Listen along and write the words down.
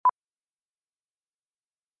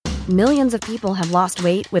Millions of people have lost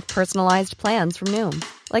weight with personalized plans from Noom.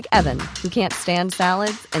 Like Evan, who can't stand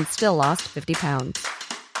salads and still lost 50 pounds.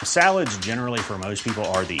 Salads generally for most people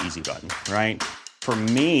are the easy button, right? For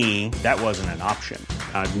me, that wasn't an option.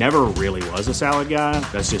 I never really was a salad guy.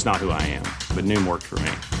 That's just not who I am. But Noom worked for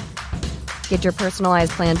me. Get your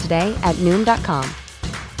personalized plan today at Noom.com.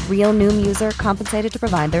 Real Noom user compensated to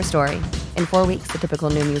provide their story. In 4 weeks, the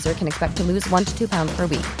typical Noom user can expect to lose 1 to 2 pounds per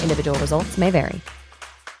week. Individual results may vary.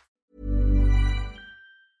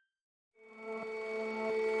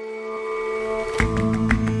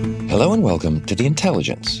 Hello and welcome to The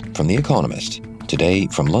Intelligence from The Economist. Today,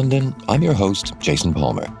 from London, I'm your host, Jason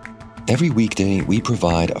Palmer. Every weekday, we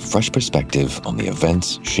provide a fresh perspective on the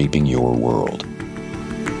events shaping your world.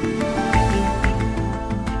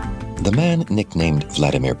 The man nicknamed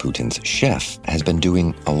Vladimir Putin's chef has been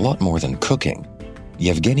doing a lot more than cooking.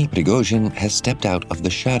 Yevgeny Prigozhin has stepped out of the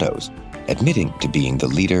shadows, admitting to being the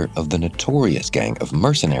leader of the notorious gang of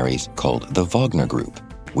mercenaries called the Wagner Group.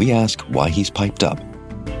 We ask why he's piped up.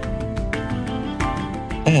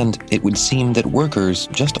 And it would seem that workers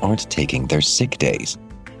just aren't taking their sick days.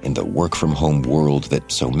 In the work-from-home world that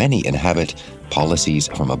so many inhabit, policies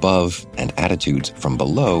from above and attitudes from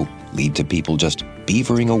below lead to people just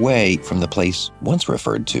beavering away from the place once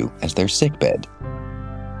referred to as their sickbed.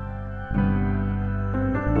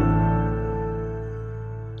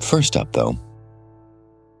 First up, though,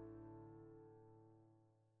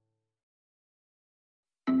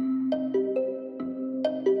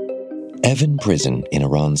 Evin Prison in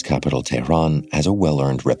Iran's capital Tehran has a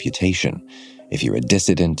well-earned reputation. If you're a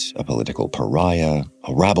dissident, a political pariah,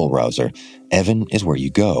 a rabble-rouser, Evin is where you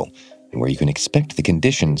go, and where you can expect the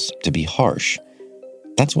conditions to be harsh.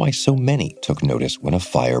 That's why so many took notice when a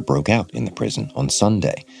fire broke out in the prison on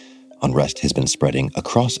Sunday. Unrest has been spreading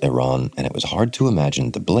across Iran, and it was hard to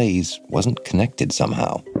imagine the blaze wasn't connected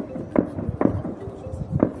somehow.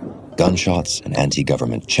 Gunshots and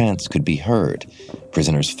anti-government chants could be heard.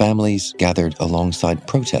 Prisoners' families gathered alongside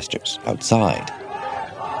protesters outside.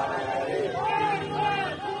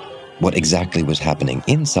 What exactly was happening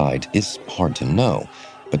inside is hard to know,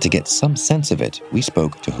 but to get some sense of it, we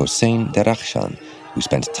spoke to Hossein Derakhshan, who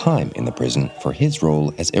spent time in the prison for his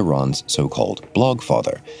role as Iran's so-called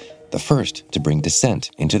blogfather, the first to bring dissent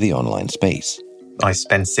into the online space. I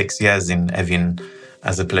spent 6 years in Evin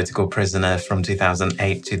as a political prisoner from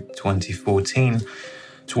 2008 to 2014.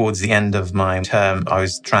 Towards the end of my term, I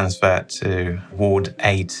was transferred to Ward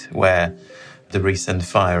 8, where the recent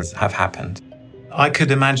fires have happened. I could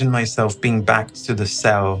imagine myself being back to the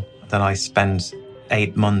cell that I spent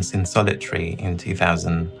 8 months in solitary in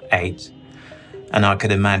 2008. And I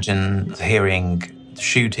could imagine hearing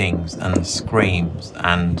shootings and screams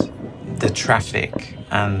and the traffic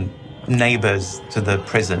and neighbors to the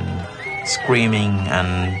prison screaming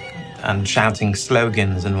and shouting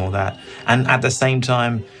slogans and all that. And at the same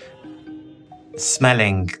time,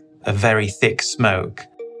 smelling a very thick smoke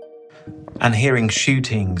and hearing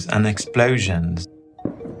shootings and explosions.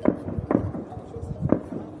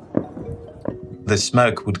 The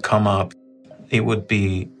smoke would come up. It would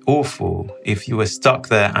be awful if you were stuck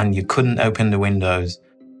there and you couldn't open the windows.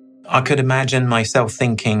 I could imagine myself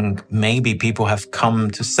thinking maybe people have come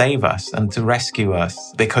to save us and to rescue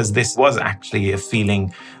us, because this was actually a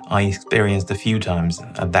feeling I experienced a few times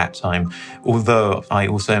at that time. Although I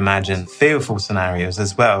also imagine fearful scenarios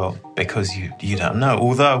as well, because you don't know.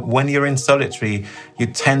 Although when you're in solitary, you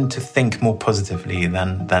tend to think more positively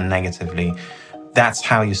than negatively. That's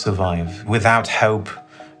how you survive. Without hope,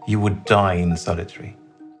 you would die in solitary.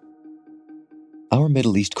 Our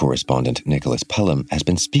Middle East correspondent, Nicholas Pelham, has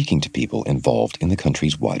been speaking to people involved in the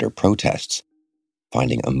country's wider protests,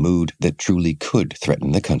 finding a mood that truly could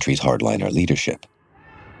threaten the country's hardliner leadership.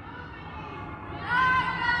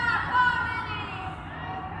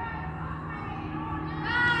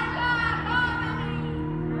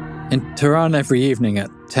 In Tehran every evening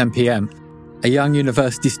at 10 p.m, a young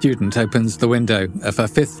university student opens the window of her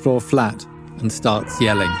fifth-floor flat and starts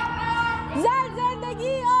yelling.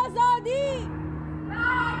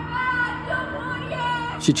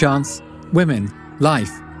 She chants, "Women,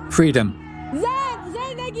 life, freedom."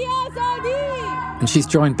 And she's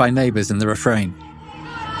joined by neighbours in the refrain.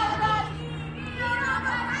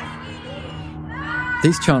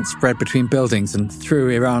 These chants spread between buildings and through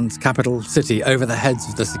Iran's capital city over the heads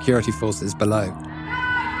of the security forces below.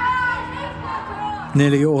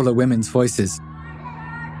 Nearly all are women's voices.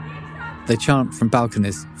 They chant from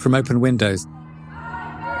balconies, from open windows.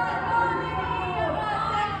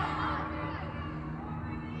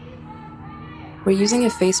 We're using a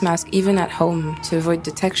face mask even at home to avoid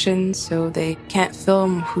detection, so they can't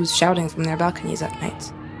film who's shouting from their balconies at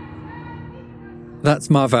night. That's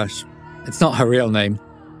Marvash. It's not her real name.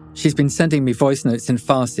 She's been sending me voice notes in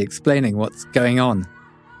Farsi explaining what's going on.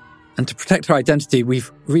 And to protect her identity,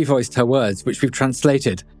 we've revoiced her words, which we've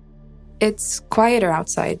translated. It's quieter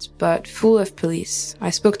outside, but full of police.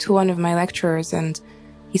 I spoke to one of my lecturers and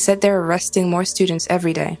he said they're arresting more students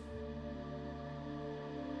every day.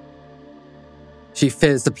 She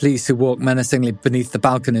fears the police who walk menacingly beneath the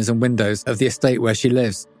balconies and windows of the estate where she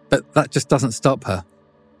lives, but that just doesn't stop her.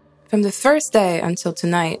 From the first day until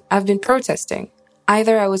tonight, I've been protesting.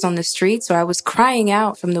 Either I was on the streets or I was crying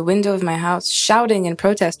out from the window of my house, shouting in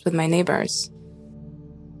protest with my neighbors.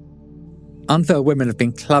 Unveiled women have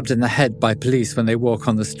been clubbed in the head by police when they walk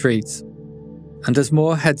on the streets. And as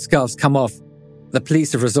more headscarves come off, the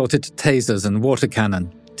police have resorted to tasers and water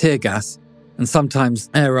cannon, tear gas, and sometimes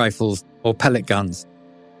air rifles or pellet guns.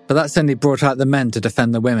 But that's only brought out the men to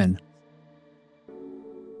defend the women.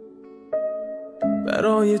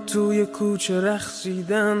 برای توی کوچه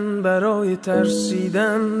رقصیدن برای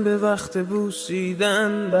ترسیدن به وقت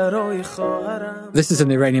بوسیدن برای خواهرم. This is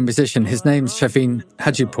an Iranian musician. His name's Shavin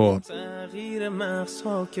Hajipour.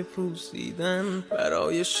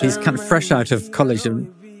 He's kind of fresh out of college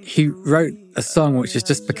and he wrote a song which has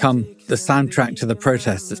just become the soundtrack to the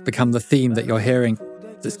protests. It's become the theme that you're hearing.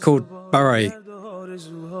 It's called Barai.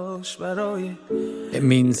 It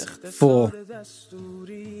means for.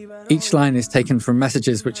 Each line is taken from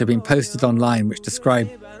messages which have been posted online which describe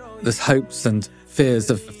the hopes and fears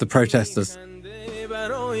of the protesters.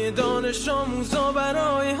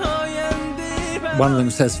 One of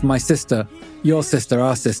them says, for my sister, your sister,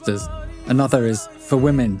 our sisters. Another is, for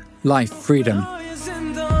women, life, freedom.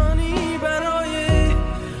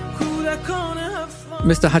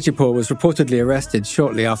 Mr. Hajipour was reportedly arrested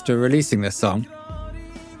shortly after releasing this song.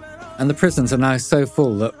 And the prisons are now so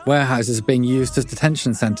full that warehouses are being used as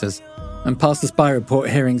detention centres, and passers-by report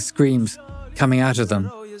hearing screams coming out of them.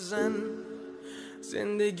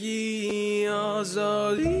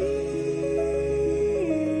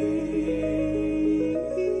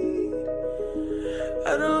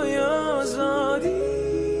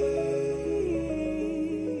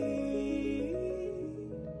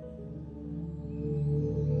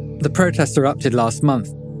 The protests erupted last month.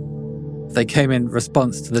 They came in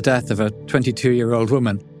response to the death of a 22-year-old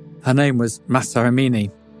woman. Her name was Mahsa Amini.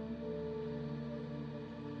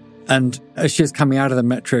 And as she was coming out of the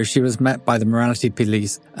metro, she was met by the morality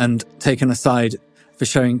police and taken aside for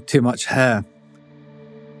showing too much hair.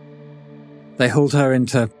 They hauled her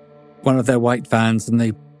into one of their white vans and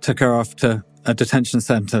they took her off to a detention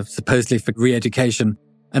centre, supposedly for re-education.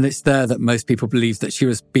 And it's there that most people believe that she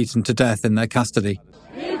was beaten to death in their custody.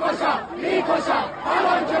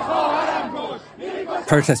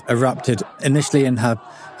 Protests erupted initially in her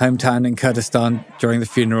hometown in Kurdistan during the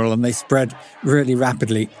funeral, and they spread really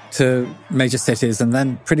rapidly to major cities and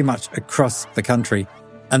then pretty much across the country.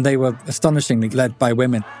 And they were astonishingly led by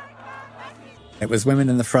women. It was women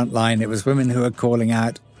in the front line. It was women who were calling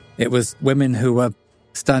out. It was women who were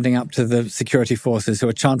standing up to the security forces, who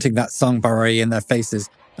were chanting that song Barai in their faces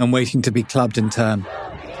and waiting to be clubbed in turn.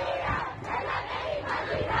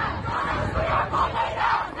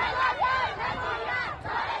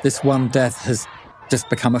 This one death has just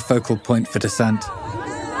become a focal point for dissent.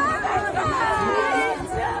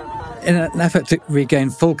 In an effort to regain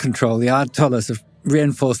full control, the Ayatollahs have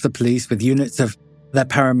reinforced the police with units of their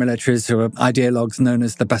paramilitaries who are ideologues known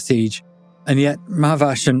as the Basij. And yet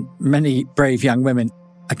Marvash and many brave young women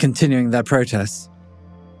are continuing their protests.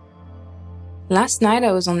 Last night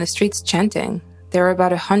I was on the streets chanting. There were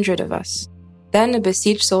about 100 of us. Then a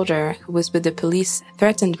Basij soldier who was with the police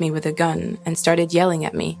threatened me with a gun and started yelling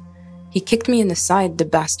at me. He kicked me in the side, the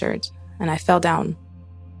bastard, and I fell down.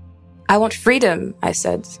 I want freedom, I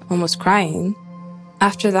said, almost crying.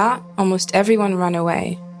 After that, almost everyone ran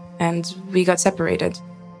away, and we got separated.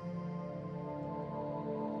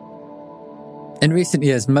 In recent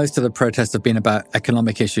years, most of the protests have been about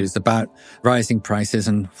economic issues, about rising prices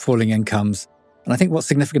and falling incomes. And I think what's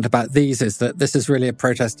significant about these is that this is really a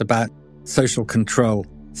protest about social control,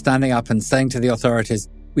 standing up and saying to the authorities,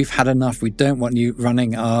 we've had enough. We don't want you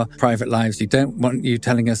running our private lives. We don't want you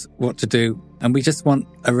telling us what to do. And we just want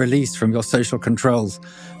a release from your social controls.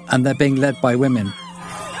 And they're being led by women.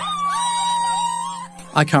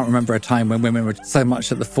 I can't remember a time when women were so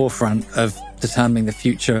much at the forefront of determining the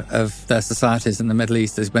future of their societies in the Middle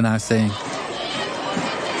East as we're now seeing.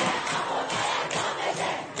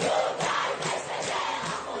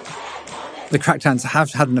 The crackdowns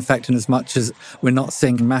have had an effect in as much as we're not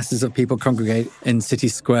seeing masses of people congregate in city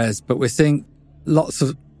squares, but we're seeing lots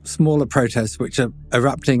of smaller protests which are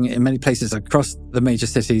erupting in many places across the major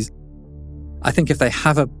cities. I think if they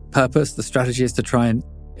have a purpose, the strategy is to try and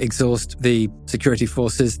exhaust the security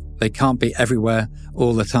forces. They can't be everywhere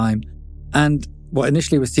all the time. And what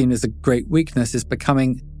initially was seen as a great weakness is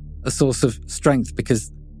becoming a source of strength,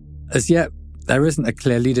 because as yet there isn't a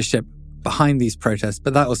clear leadership behind these protests,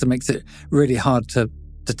 but that also makes it really hard to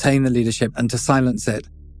detain the leadership and to silence it.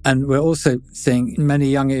 And we're also seeing many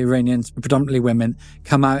young Iranians, predominantly women,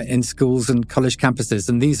 come out in schools and college campuses,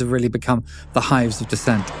 and these have really become the hives of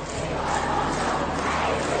dissent.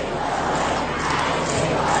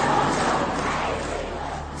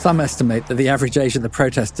 Some estimate that the average age of the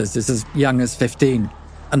protesters is as young as 15,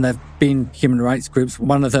 and there have been human rights groups.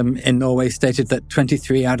 One of them in Norway stated that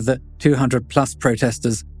 23 out of the 200 plus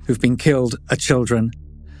protesters who've been killed are children.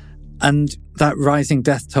 And that rising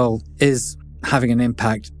death toll is having an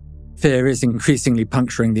impact. Fear is increasingly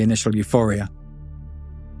puncturing the initial euphoria.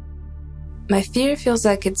 My fear feels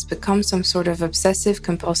like it's become some sort of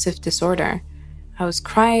obsessive-compulsive disorder. I was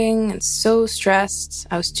crying and so stressed.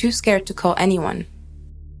 I was too scared to call anyone.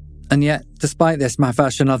 And yet, despite this,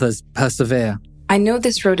 Mahvash and others persevere. I know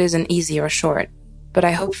this road isn't easy or short, but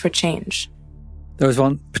I hope for change. There was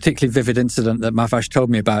one particularly vivid incident that Mahvash told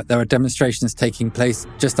me about. There are demonstrations taking place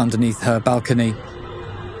just underneath her balcony.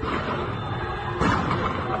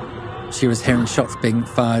 She was hearing shots being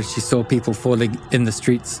fired. She saw people falling in the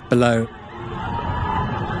streets below.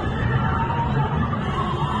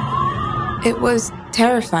 It was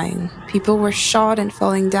terrifying. People were shot and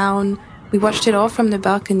falling down. We watched it all from the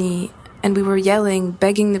balcony, and we were yelling,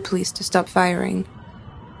 begging the police to stop firing.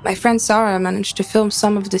 My friend Sarah managed to film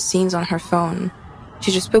some of the scenes on her phone.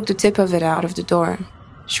 She just poked the tip of it out of the door.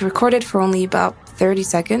 She recorded for only about 30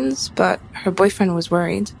 seconds, but her boyfriend was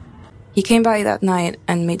worried. He came by that night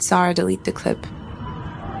and made Sarah delete the clip.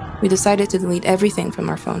 We decided to delete everything from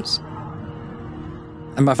our phones.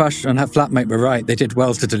 And Mahvash and her flatmate were right. They did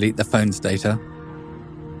well to delete the phone's data.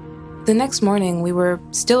 The next morning, we were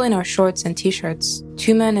still in our shorts and t-shirts.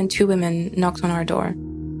 2 men and 2 women knocked on our door.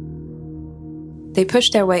 They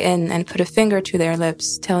pushed their way in and put a finger to their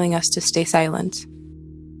lips, telling us to stay silent.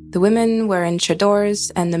 The women were in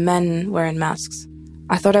chadors and the men were in masks.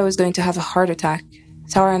 I thought I was going to have a heart attack.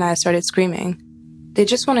 Sarah and I started screaming. They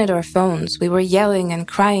just wanted our phones. We were yelling and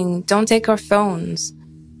crying, "Don't take our phones."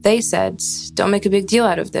 They said, "Don't make a big deal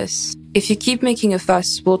out of this. If you keep making a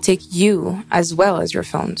fuss, we'll take you as well as your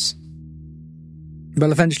phones."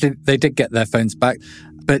 Well, eventually they did get their phones back,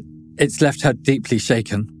 but it's left her deeply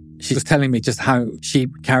shaken. She was telling me just how she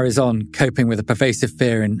carries on coping with a pervasive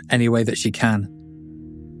fear in any way that she can.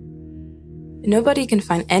 Nobody can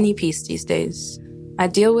find any peace these days. I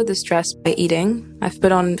deal with the stress by eating. I've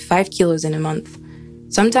put on 5 kilos in a month.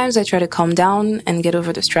 Sometimes I try to calm down and get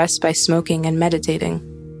over the stress by smoking and meditating.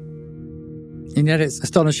 And yet it's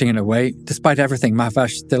astonishing in a way. Despite everything,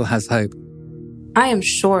 Mahvash still has hope. I am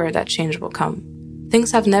sure that change will come.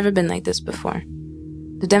 Things have never been like this before.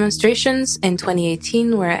 The demonstrations in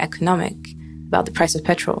 2018 were economic, about the price of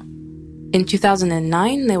petrol. In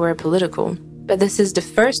 2009, they were political, but this is the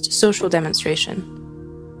first social demonstration.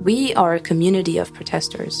 We are a community of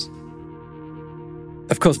protesters.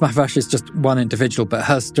 Of course, Mahvash is just one individual, but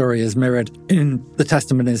her story is mirrored in the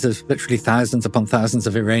testimonies of literally thousands upon thousands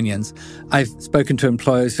of Iranians. I've spoken to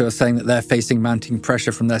employers who are saying that they're facing mounting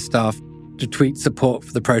pressure from their staff to tweet support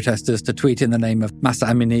for the protesters, to tweet in the name of Mahsa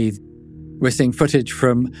Amini. We're seeing footage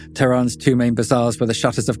from Tehran's 2 main bazaars where the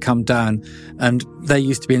shutters have come down, and they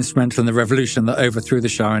used to be instrumental in the revolution that overthrew the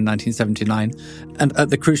Shah in 1979. And at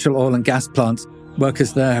the crucial oil and gas plants,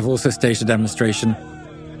 workers there have also staged a demonstration.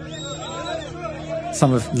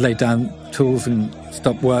 Some have laid down tools and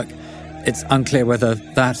stopped work. It's unclear whether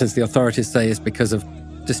that, as the authorities say, is because of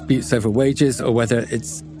disputes over wages or whether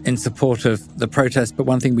it's in support of the protest. But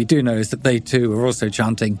one thing we do know is that they too are also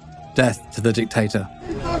chanting death to the dictator.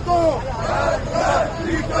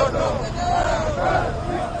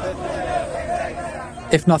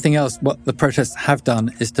 If nothing else, what the protests have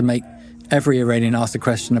done is to make every Iranian ask the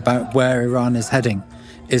question about where Iran is heading.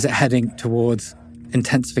 Is it heading towards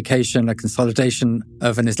intensification, a consolidation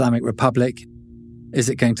of an Islamic republic? Is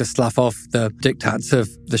it going to slough off the diktats of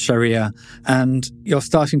the Sharia? And you're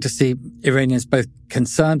starting to see Iranians both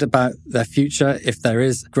concerned about their future if there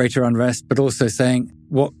is greater unrest, but also saying,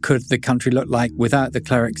 what could the country look like without the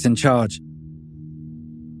clerics in charge?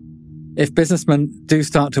 If businessmen do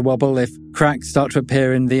start to wobble, if cracks start to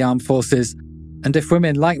appear in the armed forces, and if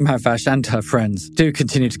women like Mahvash and her friends do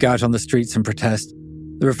continue to go out on the streets and protest,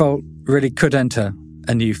 the revolt really could enter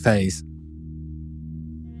a new phase.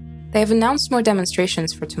 They have announced more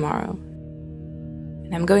demonstrations for tomorrow,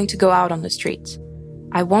 and I'm going to go out on the street.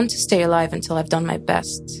 I want to stay alive until I've done my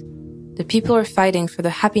best. The people are fighting for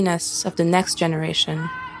the happiness of the next generation.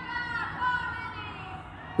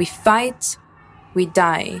 We fight, we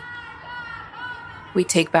die. We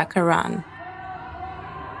take back Iran.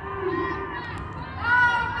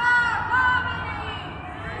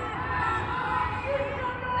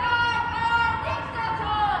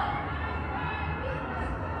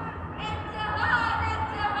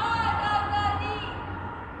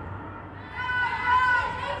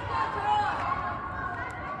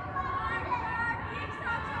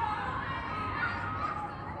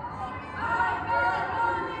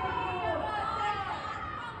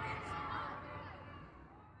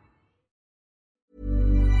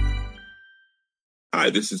 Hi,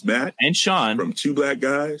 this is Matt and Sean from Two Black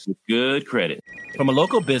Guys with Good Credit. From a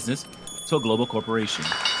local business to a global corporation.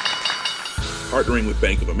 Partnering with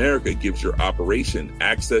Bank of America gives your operation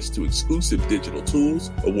access to exclusive digital tools,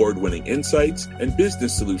 award-winning insights, and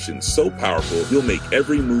business solutions so powerful you'll make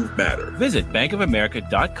every move matter. Visit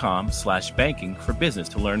bankofamerica.com/banking for business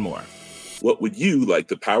to learn more. What would you like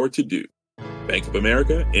the power to do? Bank of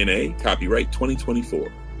America, N.A., copyright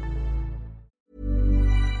 2024.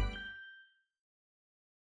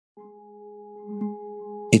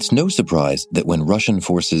 It's no surprise that when Russian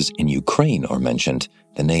forces in Ukraine are mentioned,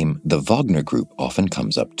 the name the Wagner Group often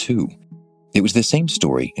comes up too. It was the same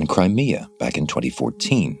story in Crimea back in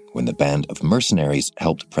 2014, when the band of mercenaries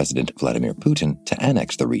helped President Vladimir Putin to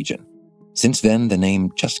annex the region. Since then, the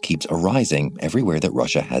name just keeps arising everywhere that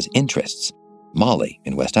Russia has interests. Mali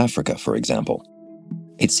in West Africa, for example.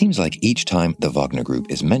 It seems like each time the Wagner Group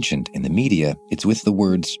is mentioned in the media, it's with the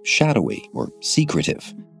words shadowy or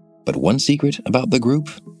secretive. But one secret about the group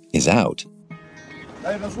is out.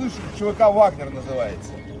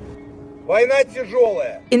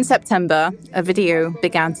 In September, a video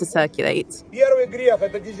began to circulate.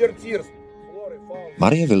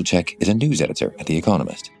 Maria Vilcek is a news editor at The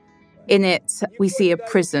Economist. In it, we see a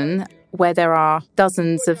prison where there are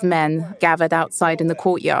dozens of men gathered outside in the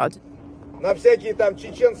courtyard.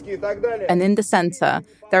 And in the center,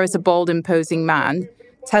 there is a bold, imposing man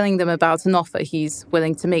telling them about an offer he's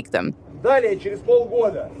willing to make them.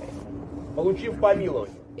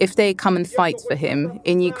 If they come and fight for him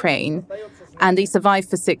in Ukraine, and they survive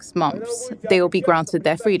for 6 months, they will be granted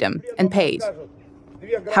their freedom and paid.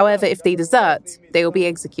 However, if they desert, they will be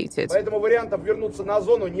executed.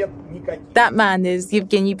 That man is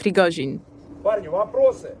Yevgeny Prigozhin.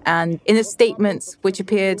 And in a statement which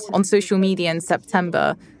appeared on social media in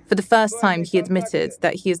September, for the first time, he admitted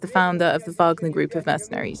that he is the founder of the Wagner Group of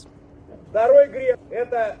mercenaries.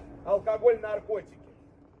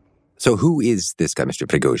 So who is this guy, Mr.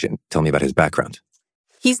 Prigozhin? Tell me about his background.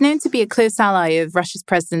 He's known to be a close ally of Russia's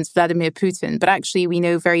President Vladimir Putin, but actually we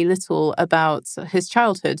know very little about his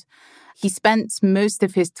childhood. He spent most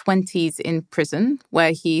of his 20s in prison,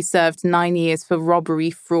 where he served 9 years for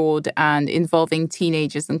robbery, fraud, and involving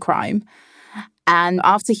teenagers and crime. And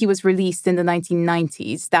after he was released in the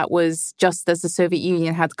 1990s, that was just as the Soviet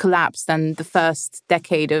Union had collapsed and the first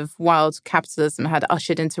decade of wild capitalism had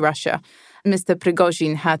ushered into Russia, Mr.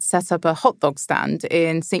 Prigozhin had set up a hot dog stand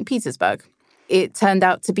in St. Petersburg. It turned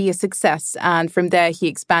out to be a success, and from there he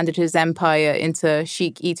expanded his empire into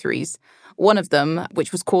chic eateries. One of them,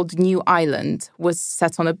 which was called New Island, was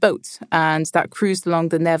set on a boat, and that cruised along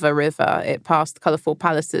the Neva River. It passed colourful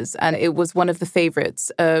palaces, and it was one of the favourites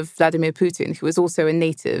of Vladimir Putin, who was also a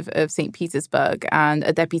native of St. Petersburg and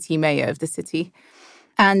a deputy mayor of the city.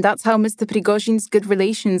 And that's how Mr. Prigozhin's good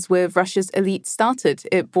relations with Russia's elite started.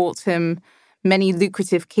 It brought him many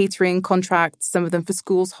lucrative catering contracts, some of them for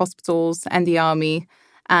schools, hospitals, and the army.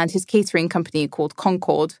 And his catering company called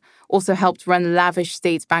Concord also helped run lavish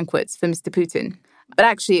state banquets for Mr. Putin. But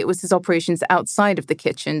actually, it was his operations outside of the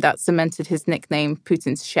kitchen that cemented his nickname,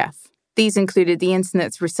 Putin's Chef. These included the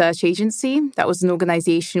Internet Research Agency. That was an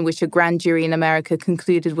organization which a grand jury in America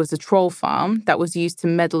concluded was a troll farm that was used to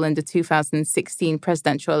meddle in the 2016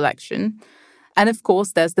 presidential election. And of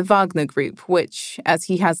course, there's the Wagner Group, which, as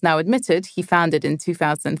he has now admitted, he founded in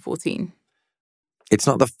 2014. It's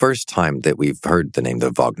not the first time that we've heard the name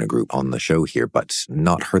the Wagner Group on the show here, but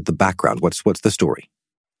not heard the background. What's the story?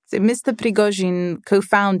 So Mr. Prigozhin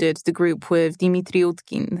co-founded the group with Dmitry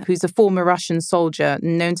Utkin, who's a former Russian soldier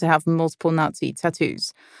known to have multiple Nazi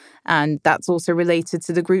tattoos. And that's also related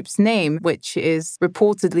to the group's name, which is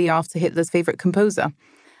reportedly after Hitler's favorite composer.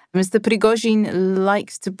 Mr. Prigozhin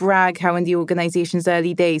likes to brag how in the organization's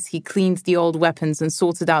early days he cleaned the old weapons and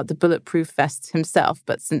sorted out the bulletproof vests himself.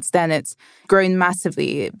 But since then, it's grown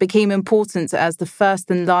massively. It became important as the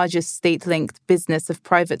first and largest state-linked business of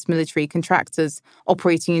private military contractors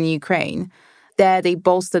operating in Ukraine. There, they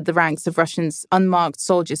bolstered the ranks of Russia's unmarked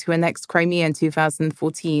soldiers who annexed Crimea in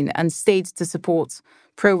 2014 and stayed to support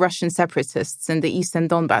pro-Russian separatists in the eastern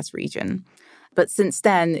Donbass region. But since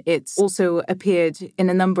then, it's also appeared in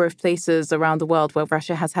a number of places around the world where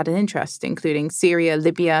Russia has had an interest, including Syria,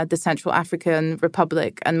 Libya, the Central African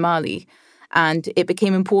Republic, and Mali. And it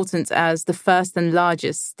became important as the first and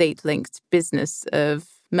largest state-linked business of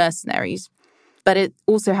mercenaries. But it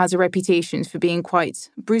also has a reputation for being quite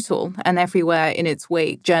brutal, and everywhere in its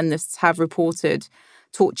wake, journalists have reported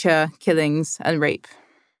torture, killings, and rape.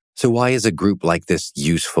 So why is a group like this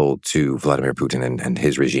useful to Vladimir Putin and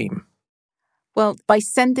his regime? Well, by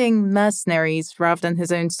sending mercenaries rather than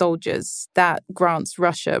his own soldiers, that grants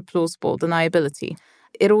Russia plausible deniability.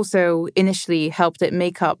 It also initially helped it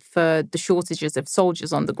make up for the shortages of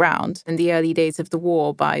soldiers on the ground in the early days of the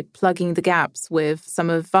war by plugging the gaps with some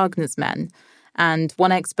of Wagner's men. And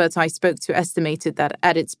one expert I spoke to estimated that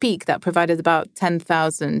at its peak, that provided about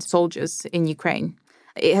 10,000 soldiers in Ukraine.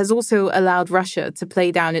 It has also allowed Russia to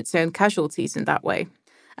play down its own casualties in that way.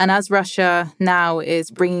 And as Russia now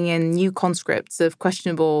is bringing in new conscripts of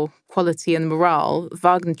questionable quality and morale,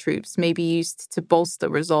 Wagner troops may be used to bolster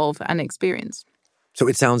resolve and experience. So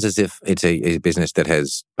it sounds as if it's a business that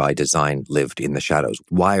has, by design, lived in the shadows.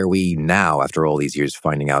 Why are we now, after all these years,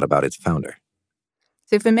 finding out about its founder?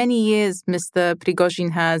 So for many years, Mr.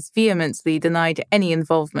 Prigozhin has vehemently denied any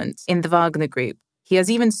involvement in the Wagner Group. He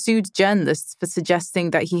has even sued journalists for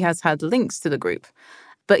suggesting that he has had links to the group.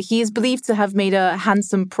 But he is believed to have made a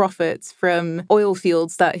handsome profit from oil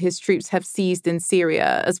fields that his troops have seized in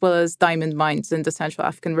Syria, as well as diamond mines in the Central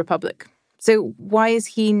African Republic. So why is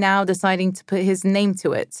he now deciding to put his name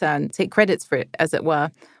to it and take credits for it, as it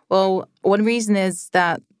were? Well, one reason is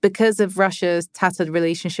that because of Russia's tattered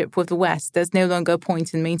relationship with the West, there's no longer a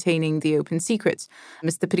point in maintaining the open secret.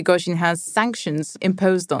 Mr. Prigozhin has sanctions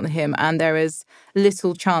imposed on him, and there is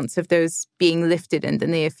little chance of those being lifted in the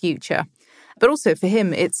near future. But also for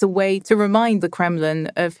him, it's a way to remind the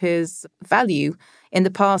Kremlin of his value in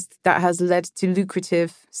the past that has led to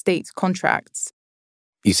lucrative state contracts.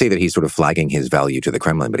 You say that he's sort of flagging his value to the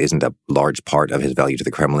Kremlin, but isn't a large part of his value to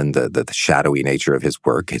the Kremlin the shadowy nature of his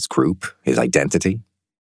work, his group, his identity?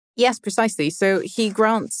 Yes, precisely. So he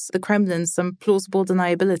grants the Kremlin some plausible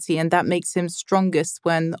deniability, and that makes him strongest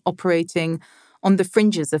when operating on the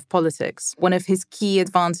fringes of politics. One of his key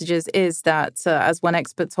advantages is that, as one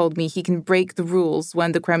expert told me, he can break the rules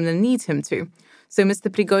when the Kremlin needs him to. So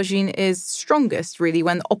Mr. Prigozhin is strongest, really,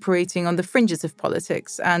 when operating on the fringes of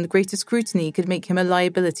politics, and greater scrutiny could make him a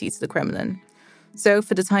liability to the Kremlin. So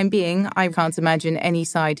for the time being, I can't imagine any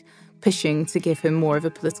side pushing to give him more of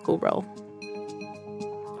a political role.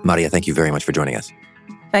 Maria, thank you very much for joining us.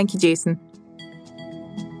 Thank you, Jason.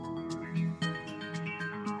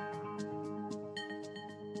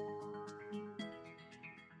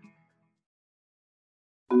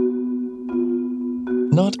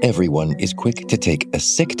 Not everyone is quick to take a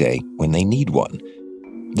sick day when they need one.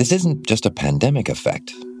 This isn't just a pandemic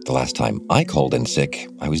effect. The last time I called in sick,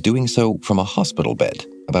 I was doing so from a hospital bed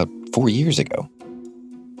about 4 years ago.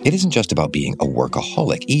 It isn't just about being a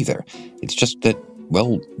workaholic either. It's just that,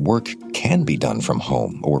 well, work can be done from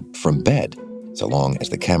home or from bed, so long as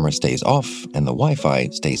the camera stays off and the Wi-Fi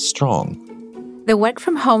stays strong. The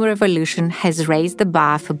work-from-home revolution has raised the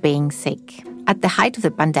bar for being sick. At the height of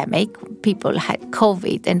the pandemic, people had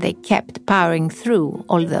COVID and they kept powering through,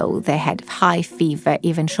 although they had high fever,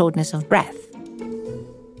 even shortness of breath.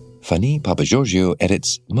 Fanny Papageorgiou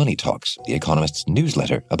edits Money Talks, The Economist's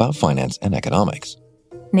newsletter about finance and economics.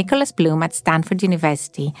 Nicholas Bloom at Stanford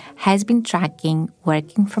University has been tracking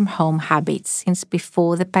working-from-home habits since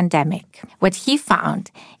before the pandemic. What he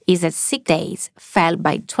found is that sick days fell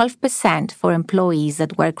by 12% for employees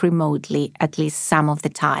that work remotely at least some of the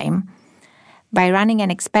time, by running an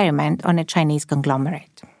experiment on a Chinese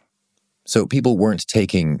conglomerate. So people weren't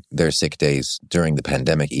taking their sick days during the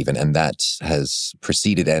pandemic even, and that has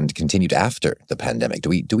preceded and continued after the pandemic.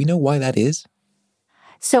 Do we know why that is?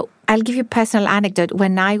 So I'll give you a personal anecdote.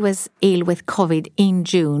 When I was ill with COVID in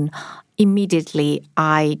June, immediately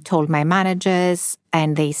I told my managers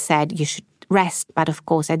and they said you should rest. But of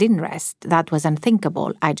course I didn't rest. That was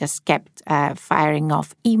unthinkable. I just kept firing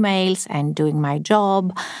off emails and doing my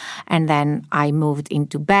job. And then I moved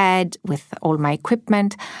into bed with all my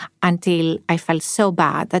equipment until I felt so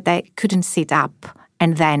bad that I couldn't sit up.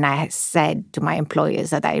 And then I said to my employers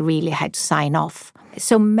that I really had to sign off.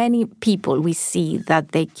 So many people, we see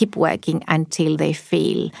that they keep working until they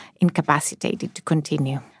feel incapacitated to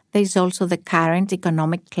continue. There's also the current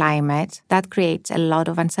economic climate that creates a lot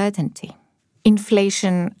of uncertainty.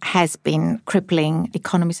 Inflation has been crippling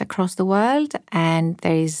economies across the world, and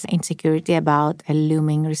there is insecurity about a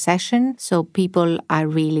looming recession. So people are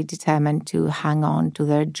really determined to hang on to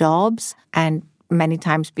their jobs. And many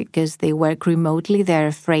times because they work remotely, they're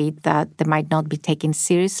afraid that they might not be taken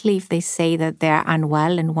seriously if they say that they're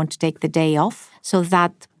unwell and want to take the day off. So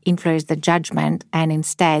that influences the judgment, and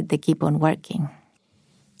instead they keep on working.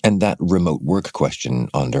 And that remote work question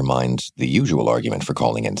undermines the usual argument for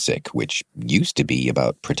calling in sick, which used to be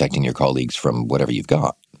about protecting your colleagues from whatever you've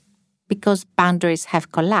got. Because boundaries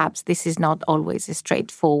have collapsed, this is not always a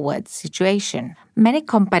straightforward situation. Many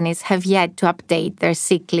companies have yet to update their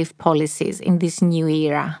sick leave policies in this new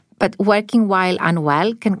era. But working while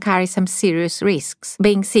unwell can carry some serious risks.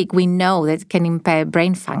 Being sick, we know that it can impair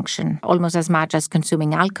brain function almost as much as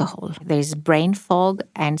consuming alcohol. There is brain fog,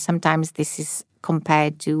 and sometimes this is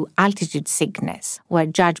compared to altitude sickness, where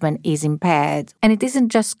judgment is impaired. And it isn't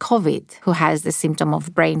just COVID who has the symptom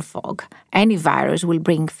of brain fog. Any virus will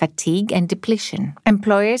bring fatigue and depletion.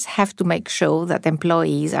 Employers have to make sure that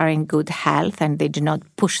employees are in good health and they do not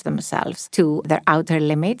push themselves to their outer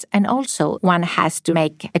limits. And also, one has to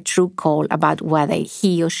make a true call about whether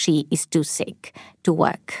he or she is too sick to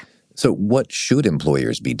work. So what should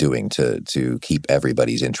employers be doing to keep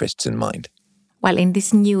everybody's interests in mind? Well, in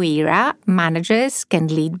this new era, managers can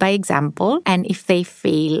lead by example. And if they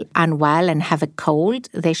feel unwell and have a cold,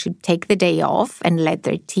 they should take the day off and let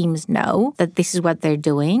their teams know that this is what they're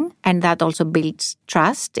doing. And that also builds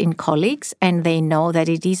trust in colleagues, and they know that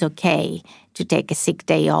it is okay to take a sick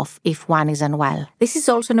day off if one is unwell. This is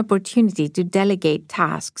also an opportunity to delegate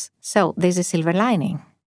tasks. So there's a silver lining.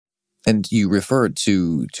 And you referred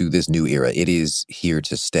to this new era. It is here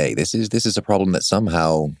to stay. This is a problem that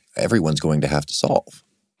somehow everyone's going to have to solve.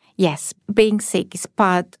 Yes, being sick is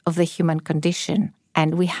part of the human condition,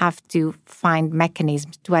 and we have to find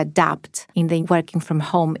mechanisms to adapt in the working from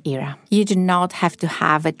home era. You do not have to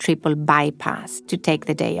have a triple bypass to take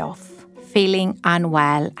the day off. Feeling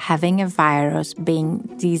unwell, having a virus, being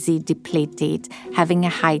dizzy, depleted, having a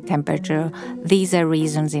high temperature, these are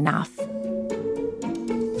reasons enough.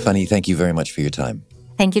 Fanny, thank you very much for your time.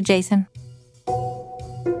 Thank you, Jason.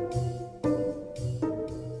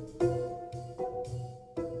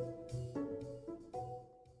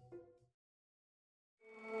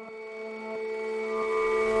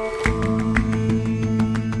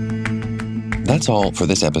 That's all for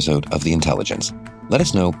this episode of The Intelligence. Let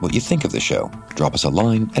us know what you think of the show. Drop us a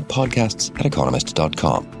line at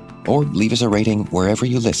podcasts@economist.com or leave us a rating wherever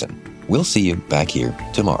you listen. We'll see you back here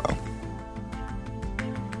tomorrow.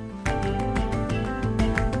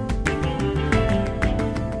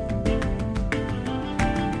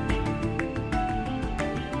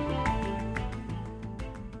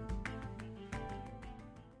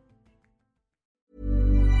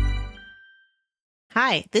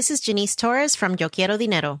 Hi, this is Janice Torres from Yo Quiero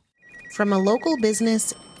Dinero. From a local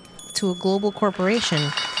business to a global corporation,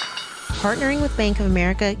 partnering with Bank of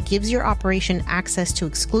America gives your operation access to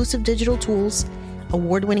exclusive digital tools,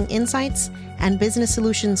 award-winning insights, and business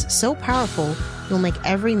solutions so powerful you'll make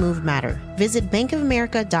every move matter. Visit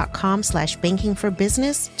bankofamerica.com/banking for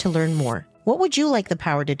business to learn more. What would you like the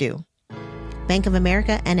power to do? Bank of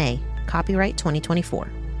America, N.A., copyright 2024.